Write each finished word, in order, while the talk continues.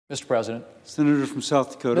Mr. President. Senator from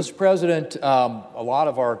South Dakota. Mr. President, a lot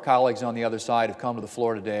of our colleagues on the other side have come to the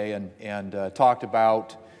floor today and talked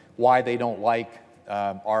about why they don't like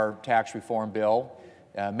our tax reform bill.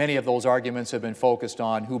 Many of those arguments have been focused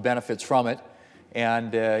on who benefits from it.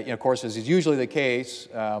 And, of course, as is usually the case,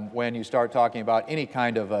 when you start talking about any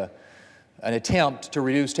kind of an attempt to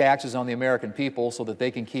reduce taxes on the American people so that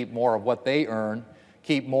they can keep more of what they earn,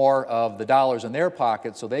 keep more of the dollars in their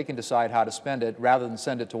pockets so they can decide how to spend it rather than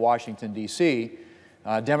send it to Washington, D.C.,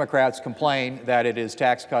 Democrats complain that it is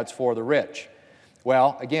tax cuts for the rich.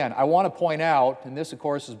 Well, again, I want to point out, and this, of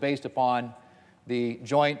course, is based upon the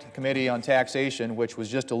Joint Committee on Taxation, which was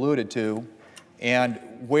just alluded to, and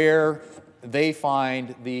where they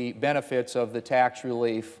find the benefits of the tax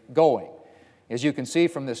relief going. As you can see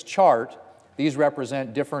from this chart, these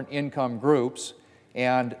represent different income groups,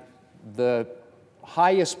 and the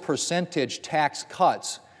highest percentage tax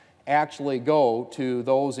cuts actually go to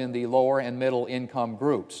those in the lower and middle income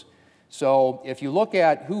groups. So if you look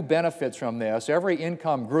at who benefits from this, every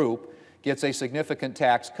income group gets a significant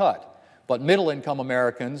tax cut. But middle income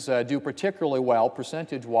Americans do particularly well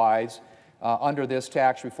percentage-wise under this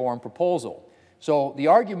tax reform proposal. So the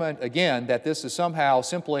argument, again, that this is somehow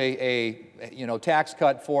simply a tax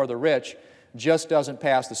cut for the rich just doesn't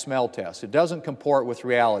pass the smell test. It doesn't comport with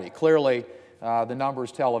reality. Clearly, the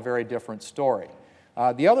numbers tell a very different story.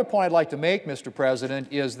 The other point I'd like to make, Mr. President,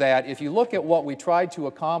 is that if you look at what we tried to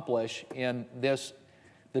accomplish in the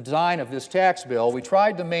design of this tax bill, we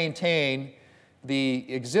tried to maintain the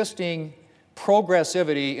existing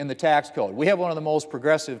progressivity in the tax code. We have one of the most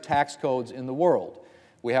progressive tax codes in the world.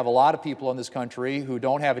 We have a lot of people in this country who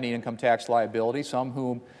don't have any income tax liability, some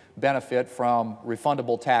whom benefit from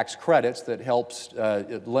refundable tax credits that helps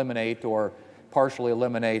eliminate or partially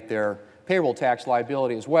eliminate their payroll tax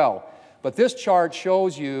liability as well. But this chart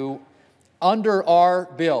shows you, under our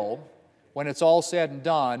bill, when it's all said and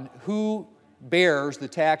done, who bears the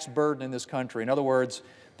tax burden in this country. In other words,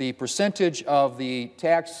 the percentage of the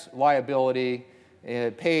tax liability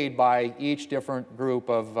paid by each different group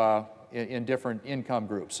of, in different income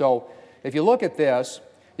groups. So if you look at this,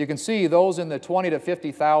 you can see those in the $20,000 to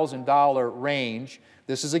 $50,000 range.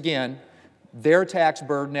 This is, again, their tax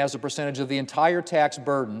burden as a percentage of the entire tax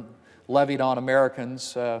burden levied on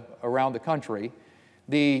Americans around the country.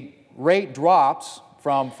 The rate drops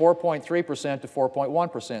from 4.3% to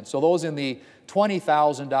 4.1%. So those in the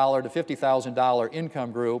 $20,000 to $50,000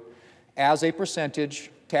 income group, as a percentage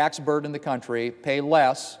tax burden in the country, pay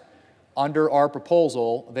less under our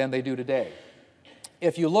proposal than they do today.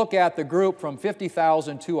 If you look at the group from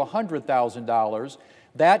 $50,000 to $100,000,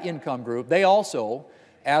 that income group, they also,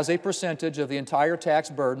 as a percentage of the entire tax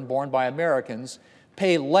burden borne by Americans,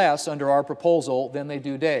 pay less under our proposal than they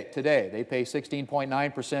do today. They pay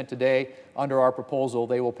 16.9% today. Under our proposal,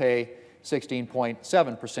 they will pay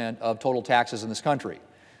 16.7% of total taxes in this country.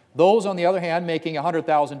 Those, on the other hand, making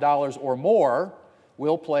 $100,000 or more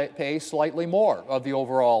will pay slightly more of the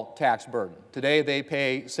overall tax burden. Today, they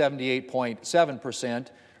pay 78.7%.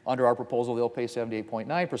 Under our proposal, they'll pay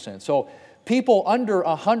 78.9%. So people under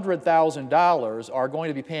 $100,000 are going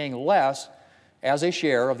to be paying less as a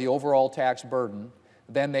share of the overall tax burden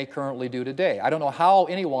than they currently do today. I don't know how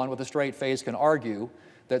anyone with a straight face can argue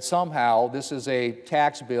that somehow this is a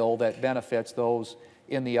tax bill that benefits those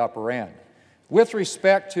in the upper end. With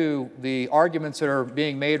respect to the arguments that are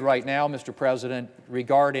being made right now, Mr. President,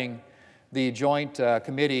 regarding the Joint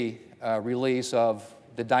Committee release of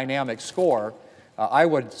the dynamic score, I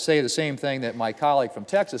would say the same thing that my colleague from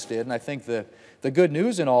Texas did, and I think the good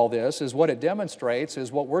news in all this is what it demonstrates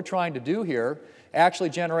is what we're trying to do here actually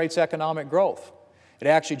generates economic growth. It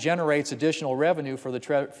actually generates additional revenue for the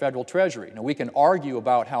federal treasury. Now, we can argue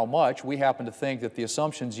about how much. We happen to think that the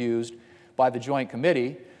assumptions used by the Joint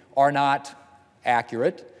Committee are not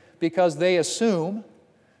accurate because they assume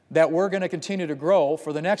that we're going to continue to grow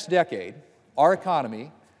for the next decade, our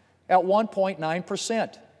economy, at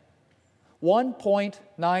 1.9%.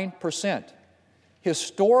 1.9%.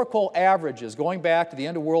 Historical averages going back to the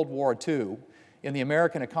end of World War II in the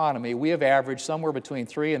American economy, we have averaged somewhere between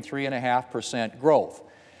 3 and 3.5% growth.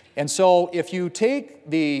 And so if you take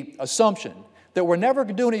the assumption that we're never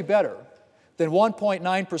going to do any better than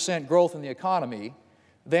 1.9% growth in the economy,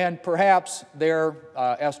 then perhaps their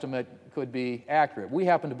estimate could be accurate. We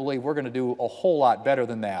happen to believe we're going to do a whole lot better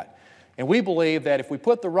than that. And we believe that if we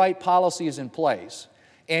put the right policies in place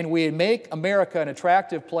and we make America an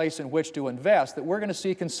attractive place in which to invest, that we're going to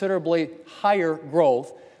see considerably higher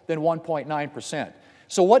growth than 1.9%.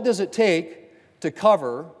 So what does it take to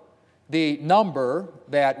cover the number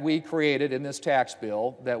that we created in this tax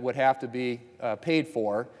bill that would have to be paid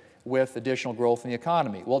for with additional growth in the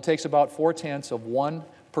economy? Well, it takes about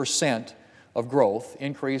 0.4% of growth,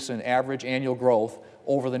 increase in average annual growth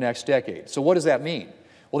over the next decade. So what does that mean?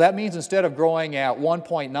 Well, that means instead of growing at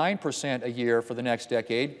 1.9% a year for the next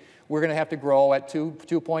decade, we're going to have to grow at 2.2,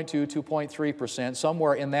 2.3%,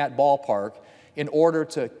 somewhere in that ballpark, in order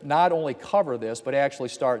to not only cover this, but actually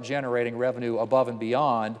start generating revenue above and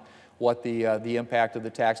beyond what the impact of the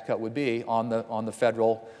tax cut would be on the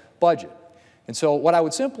federal budget. And so what I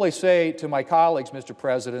would simply say to my colleagues, Mr.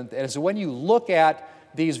 President, is when you look at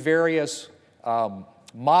these various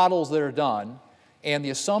models that are done and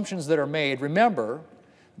the assumptions that are made, remember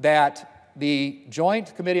that the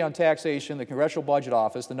Joint Committee on Taxation, the Congressional Budget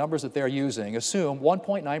Office, the numbers that they're using assume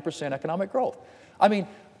 1.9% economic growth. I mean,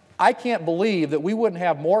 I can't believe that we wouldn't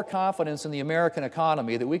have more confidence in the American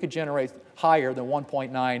economy that we could generate higher than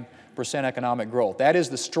 1.9% economic growth. That is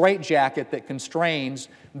the straitjacket that constrains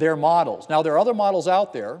their models. Now, there are other models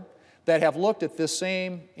out there that have looked at this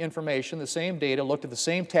same information, the same data, looked at the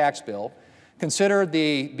same tax bill, considered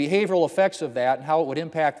the behavioral effects of that and how it would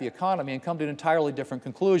impact the economy, and come to an entirely different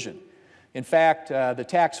conclusion. In fact, the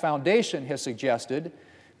Tax Foundation has suggested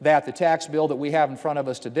that the tax bill that we have in front of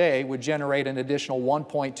us today would generate an additional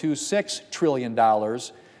 $1.26 trillion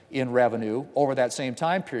in revenue over that same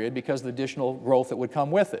time period because of the additional growth that would come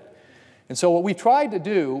with it. And so what we tried to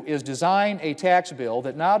do is design a tax bill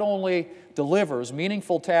that not only delivers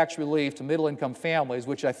meaningful tax relief to middle-income families,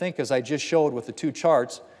 which I think, as I just showed with the two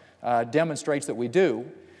charts, demonstrates that we do,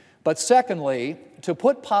 but secondly, to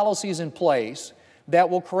put policies in place that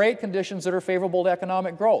will create conditions that are favorable to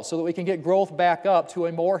economic growth so that we can get growth back up to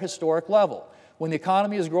a more historic level. When the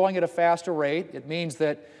economy is growing at a faster rate, it means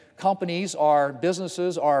that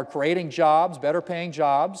businesses are creating jobs, better paying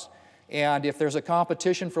jobs, and if there's a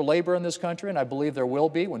competition for labor in this country, and I believe there will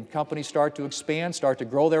be, when companies start to expand, start to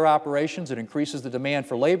grow their operations, it increases the demand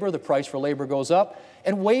for labor, the price for labor goes up,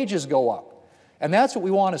 and wages go up. And that's what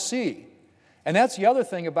we want to see. And that's the other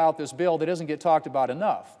thing about this bill that doesn't get talked about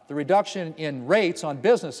enough. The reduction in rates on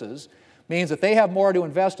businesses means that they have more to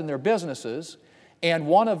invest in their businesses, and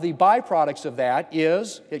one of the byproducts of that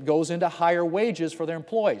is it goes into higher wages for their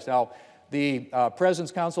employees. Now, the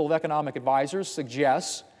President's Council of Economic Advisors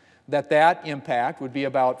suggests that that impact would be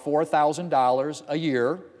about $4,000 a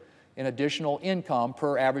year in additional income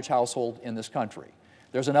per average household in this country.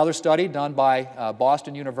 There's another study done by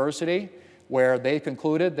Boston University where they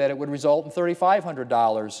concluded that it would result in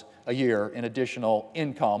 $3,500 a year in additional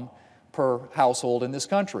income per household in this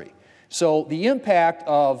country. So the impact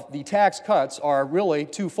of the tax cuts are really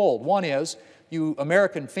twofold. One is you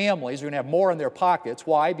American families are going to have more in their pockets.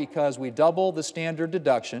 Why? Because we double the standard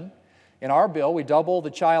deduction. In our bill, we double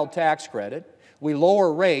the child tax credit. We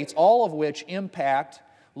lower rates, all of which impact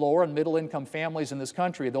lower and middle income families in this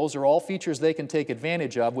country. Those are all features they can take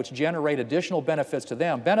advantage of, which generate additional benefits to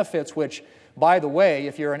them. Benefits which, by the way,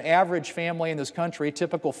 if you're an average family in this country,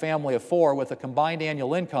 typical family of four with a combined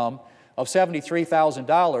annual income of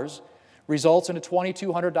 $73,000, results in a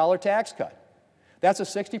 $2,200 tax cut. That's a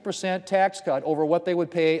 60% tax cut over what they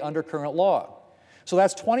would pay under current law. So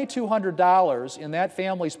that's $2,200 in that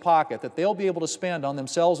family's pocket that they'll be able to spend on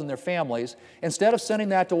themselves and their families instead of sending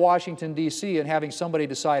that to Washington, D.C. and having somebody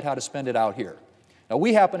decide how to spend it out here. Now,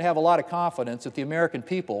 we happen to have a lot of confidence that the American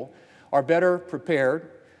people are better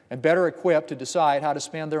prepared and better equipped to decide how to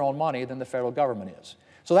spend their own money than the federal government is.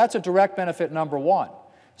 So that's a direct benefit number one.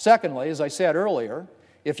 Secondly, as I said earlier,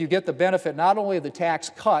 if you get the benefit not only of the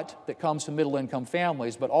tax cut that comes to middle-income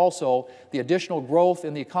families, but also the additional growth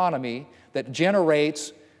in the economy that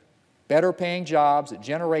generates better-paying jobs, that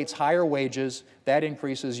generates higher wages, that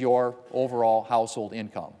increases your overall household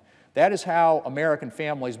income. That is how American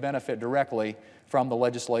families benefit directly from the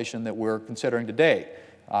legislation that we're considering today.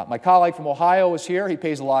 My colleague from Ohio is here. He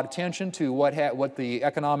pays a lot of attention to what the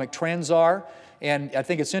economic trends are, and I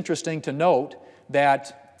think it's interesting to note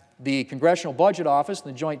that the Congressional Budget Office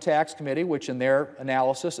and the Joint Tax Committee, which in their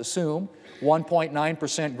analysis assume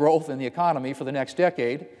 1.9% growth in the economy for the next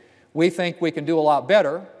decade, we think we can do a lot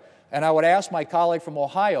better. And I would ask my colleague from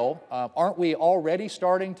Ohio, aren't we already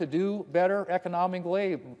starting to do better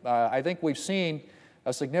economically? I think we've seen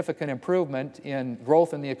a significant improvement in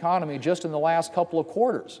growth in the economy just in the last couple of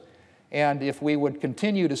quarters. And if we would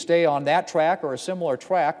continue to stay on that track or a similar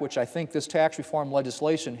track, which I think this tax reform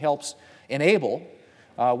legislation helps enable,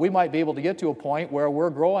 we might be able to get to a point where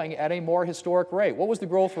we're growing at a more historic rate. What was the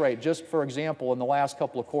growth rate, just for example, in the last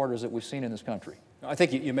couple of quarters that we've seen in this country? I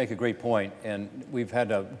think you make a great point, and we've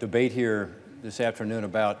had a debate here this afternoon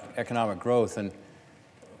about economic growth, and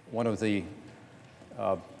one of the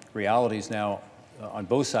realities now on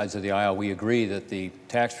both sides of the aisle, we agree that the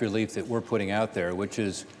tax relief that we're putting out there, which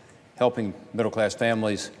is helping middle-class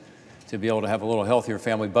families to be able to have a little healthier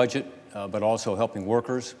family budget, but also helping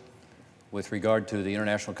workers with regard to the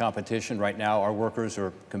international competition. Right now, our workers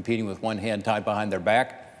are competing with one hand tied behind their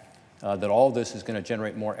back. That all this is going to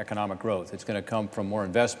generate more economic growth. It's going to come from more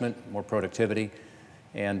investment, more productivity.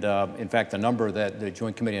 And in fact, the number that the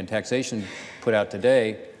Joint Committee on Taxation put out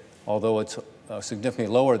today, although it's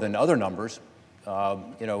significantly lower than other numbers,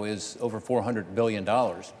 is over $400 billion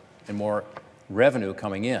and more revenue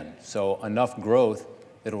coming in. So enough growth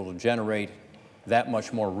that it will generate that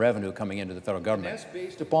much more revenue coming into the federal government. That's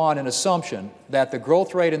based upon an assumption that the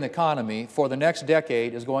growth rate in the economy for the next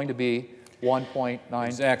decade is going to be 1.9%.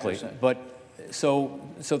 Exactly. But so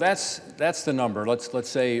that's the number. Let's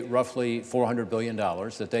say roughly $400 billion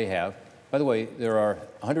that they have. By the way, there are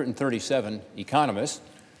 137 economists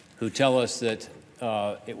who tell us that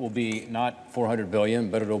it will be not $400 billion,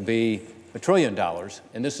 but it'll be $1 trillion.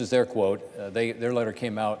 And this is their quote. Their letter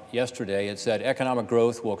came out yesterday. It said, economic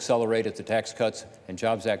growth will accelerate if the Tax Cuts and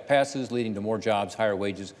Jobs Act passes, leading to more jobs, higher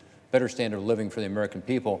wages, better standard of living for the American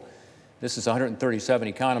people. This is 137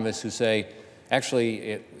 economists who say,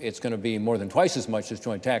 actually, it's going to be more than twice as much as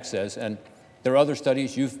joint tax says. And there are other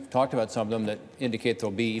studies, you've talked about some of them, that indicate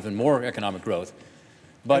there'll be even more economic growth.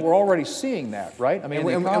 But and we're already seeing that, right? I mean,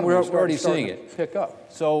 we're already seeing it pick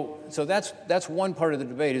up. So that's one part of the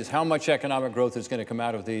debate, is how much economic growth is going to come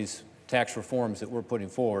out of these tax reforms that we're putting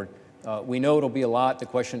forward. We know it'll be a lot. The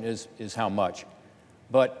question is how much.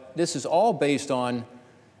 But this is all based on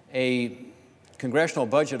a Congressional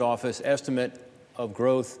Budget Office estimate of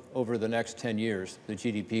growth over the next 10 years, the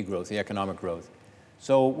GDP growth, the economic growth.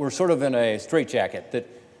 So we're sort of in a straitjacket that,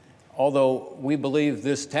 although we believe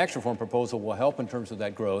this tax reform proposal will help in terms of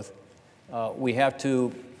that growth, we have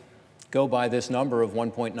to go by this number of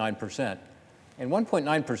 1.9%. And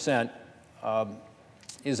 1.9%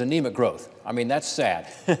 is anemic growth. I mean, that's sad.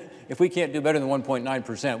 If we can't do better than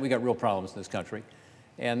 1.9%, we got real problems in this country.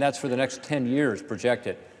 And that's for the next 10 years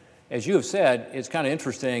projected. As you have said, it's kind of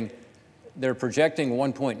interesting. They're projecting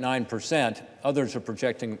 1.9%. Others are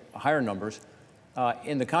projecting higher numbers.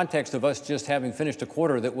 In the context of us just having finished a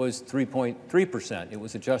quarter that was 3.3%. It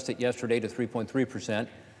was adjusted yesterday to 3.3%.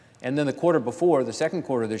 And then the quarter before, the second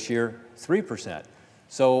quarter this year, 3%.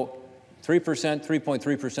 So 3%,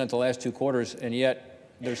 3.3% the last two quarters, and yet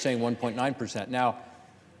they're saying 1.9%. Now,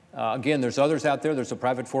 again, there's others out there. There's a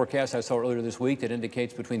private forecast I saw earlier this week that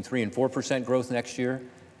indicates between 3 and 4% growth next year.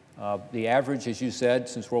 The average, as you said,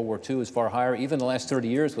 since World War II is far higher. Even the last 30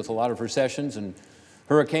 years with a lot of recessions and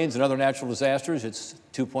hurricanes and other natural disasters, it's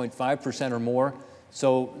 2.5% or more.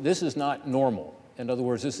 So this is not normal. In other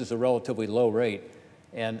words, this is a relatively low rate.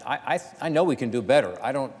 And I know we can do better.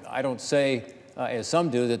 I don't say, as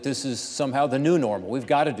some do, that this is somehow the new normal. We've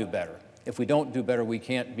got to do better. If we don't do better, we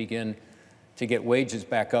can't begin to get wages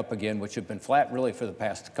back up again, which have been flat really for the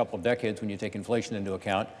past couple of decades when you take inflation into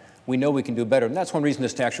account. We know we can do better. And that's one reason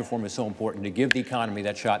this tax reform is so important, to give the economy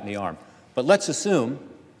that shot in the arm. But let's assume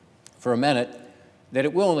for a minute that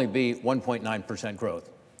it will only be 1.9% growth,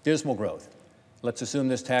 dismal growth. Let's assume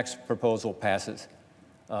this tax proposal passes.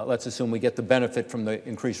 Let's assume we get the benefit from the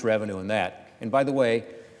increased revenue in that. And by the way,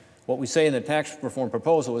 what we say in the tax reform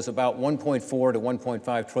proposal is about $1.4 to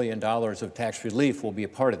 $1.5 trillion of tax relief will be a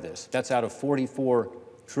part of this. That's out of $44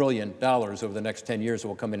 trillion over the next 10 years that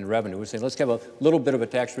will come in revenue. We're saying let's have a little bit of a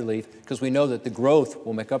tax relief because we know that the growth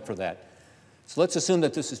will make up for that. So let's assume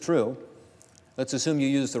that this is true. Let's assume you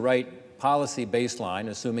use the right policy baseline,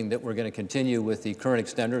 assuming that we're going to continue with the current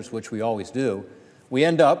extenders, which we always do. We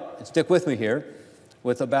end up, and stick with me here,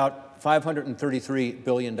 with about $533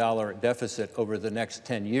 billion deficit over the next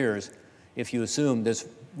 10 years if you assume this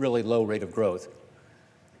really low rate of growth.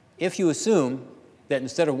 If you assume that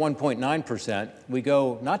instead of 1.9%, we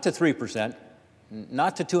go not to 3%,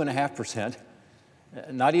 not to 2.5%,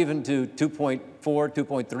 not even to 2.4,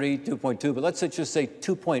 2.3, 2.2, but let's just say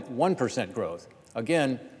 2.1% growth.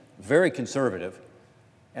 Again, very conservative,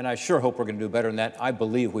 and I sure hope we're going to do better than that. I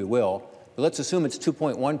believe we will. But let's assume it's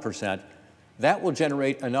 2.1%. That will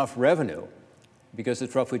generate enough revenue, because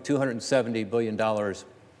it's roughly $270 billion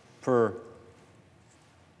per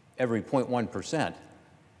every 0.1%,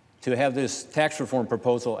 to have this tax reform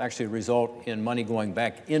proposal actually result in money going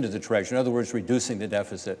back into the Treasury, in other words, reducing the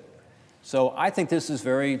deficit. So I think this is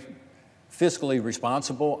very fiscally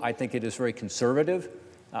responsible. I think it is very conservative.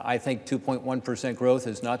 I think 2.1% growth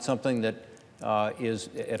is not something that is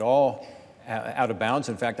at all out of bounds.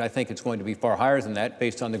 In fact, I think it's going to be far higher than that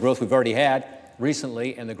based on the growth we've already had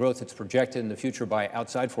recently and the growth that's projected in the future by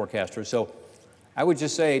outside forecasters. So I would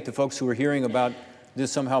just say to folks who are hearing about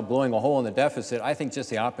this somehow blowing a hole in the deficit, I think just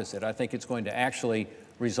the opposite. I think it's going to actually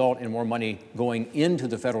result in more money going into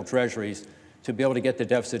the federal treasuries to be able to get the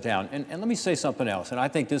deficit down. And let me say something else, and I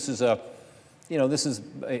think this is a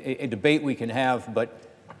debate we can have, but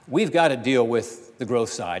we've got to deal with the growth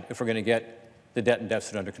side if we're going to get the debt and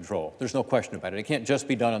deficit under control. There's no question about it. It can't just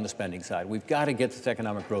be done on the spending side. We've got to get this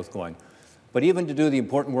economic growth going. But even to do the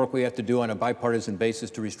important work we have to do on a bipartisan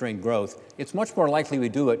basis to restrain growth, it's much more likely we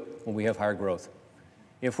do it when we have higher growth.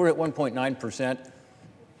 If we're at 1.9%,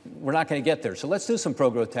 we're not going to get there. So let's do some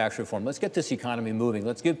pro-growth tax reform. Let's get this economy moving.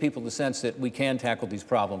 Let's give people the sense that we can tackle these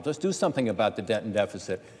problems. Let's do something about the debt and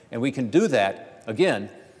deficit. And we can do that, again,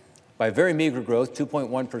 by very meager growth,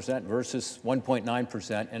 2.1% versus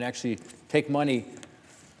 1.9%, and actually take money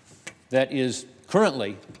that is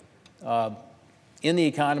currently in the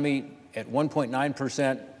economy at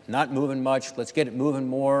 1.9%, not moving much. Let's get it moving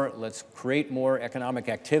more. Let's create more economic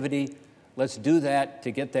activity. Let's do that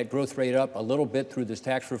to get that growth rate up a little bit through this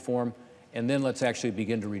tax reform, and then let's actually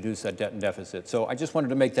begin to reduce that debt and deficit. So I just wanted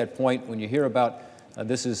to make that point. When you hear about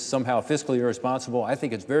this is somehow fiscally irresponsible, I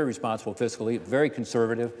think it's very responsible fiscally, very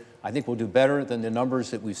conservative. I think we'll do better than the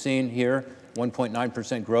numbers that we've seen here,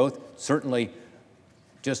 1.9% growth, certainly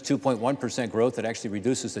just 2.1% growth that actually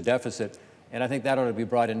reduces the deficit. And I think that ought to be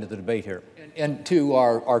brought into the debate here. And to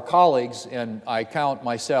our colleagues, and I count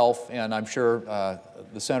myself, and I'm sure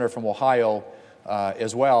the senator from Ohio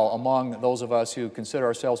as well, among those of us who consider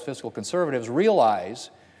ourselves fiscal conservatives, realize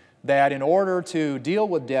that in order to deal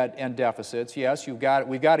with debt and deficits, yes, we've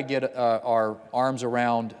got to get our arms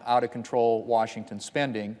around out-of-control Washington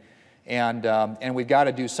spending, and we've got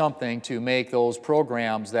to do something to make those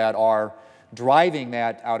programs that are driving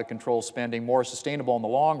that out-of-control spending more sustainable in the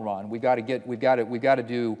long run. We've got to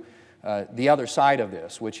do the other side of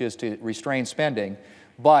this, which is to restrain spending.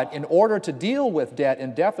 But in order to deal with debt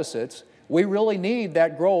and deficits, we really need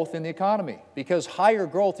that growth in the economy, because higher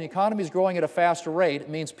growth, the economy is growing at a faster rate. It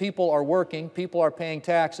means people are working, people are paying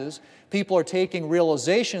taxes, people are taking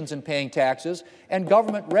realizations and paying taxes, and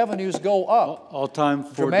government revenues go up. All time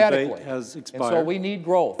for dramatically. debate has expired. And so we need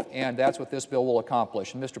growth, and that's what this bill will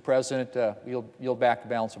accomplish. And Mr. President, you'll back the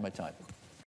balance of my time.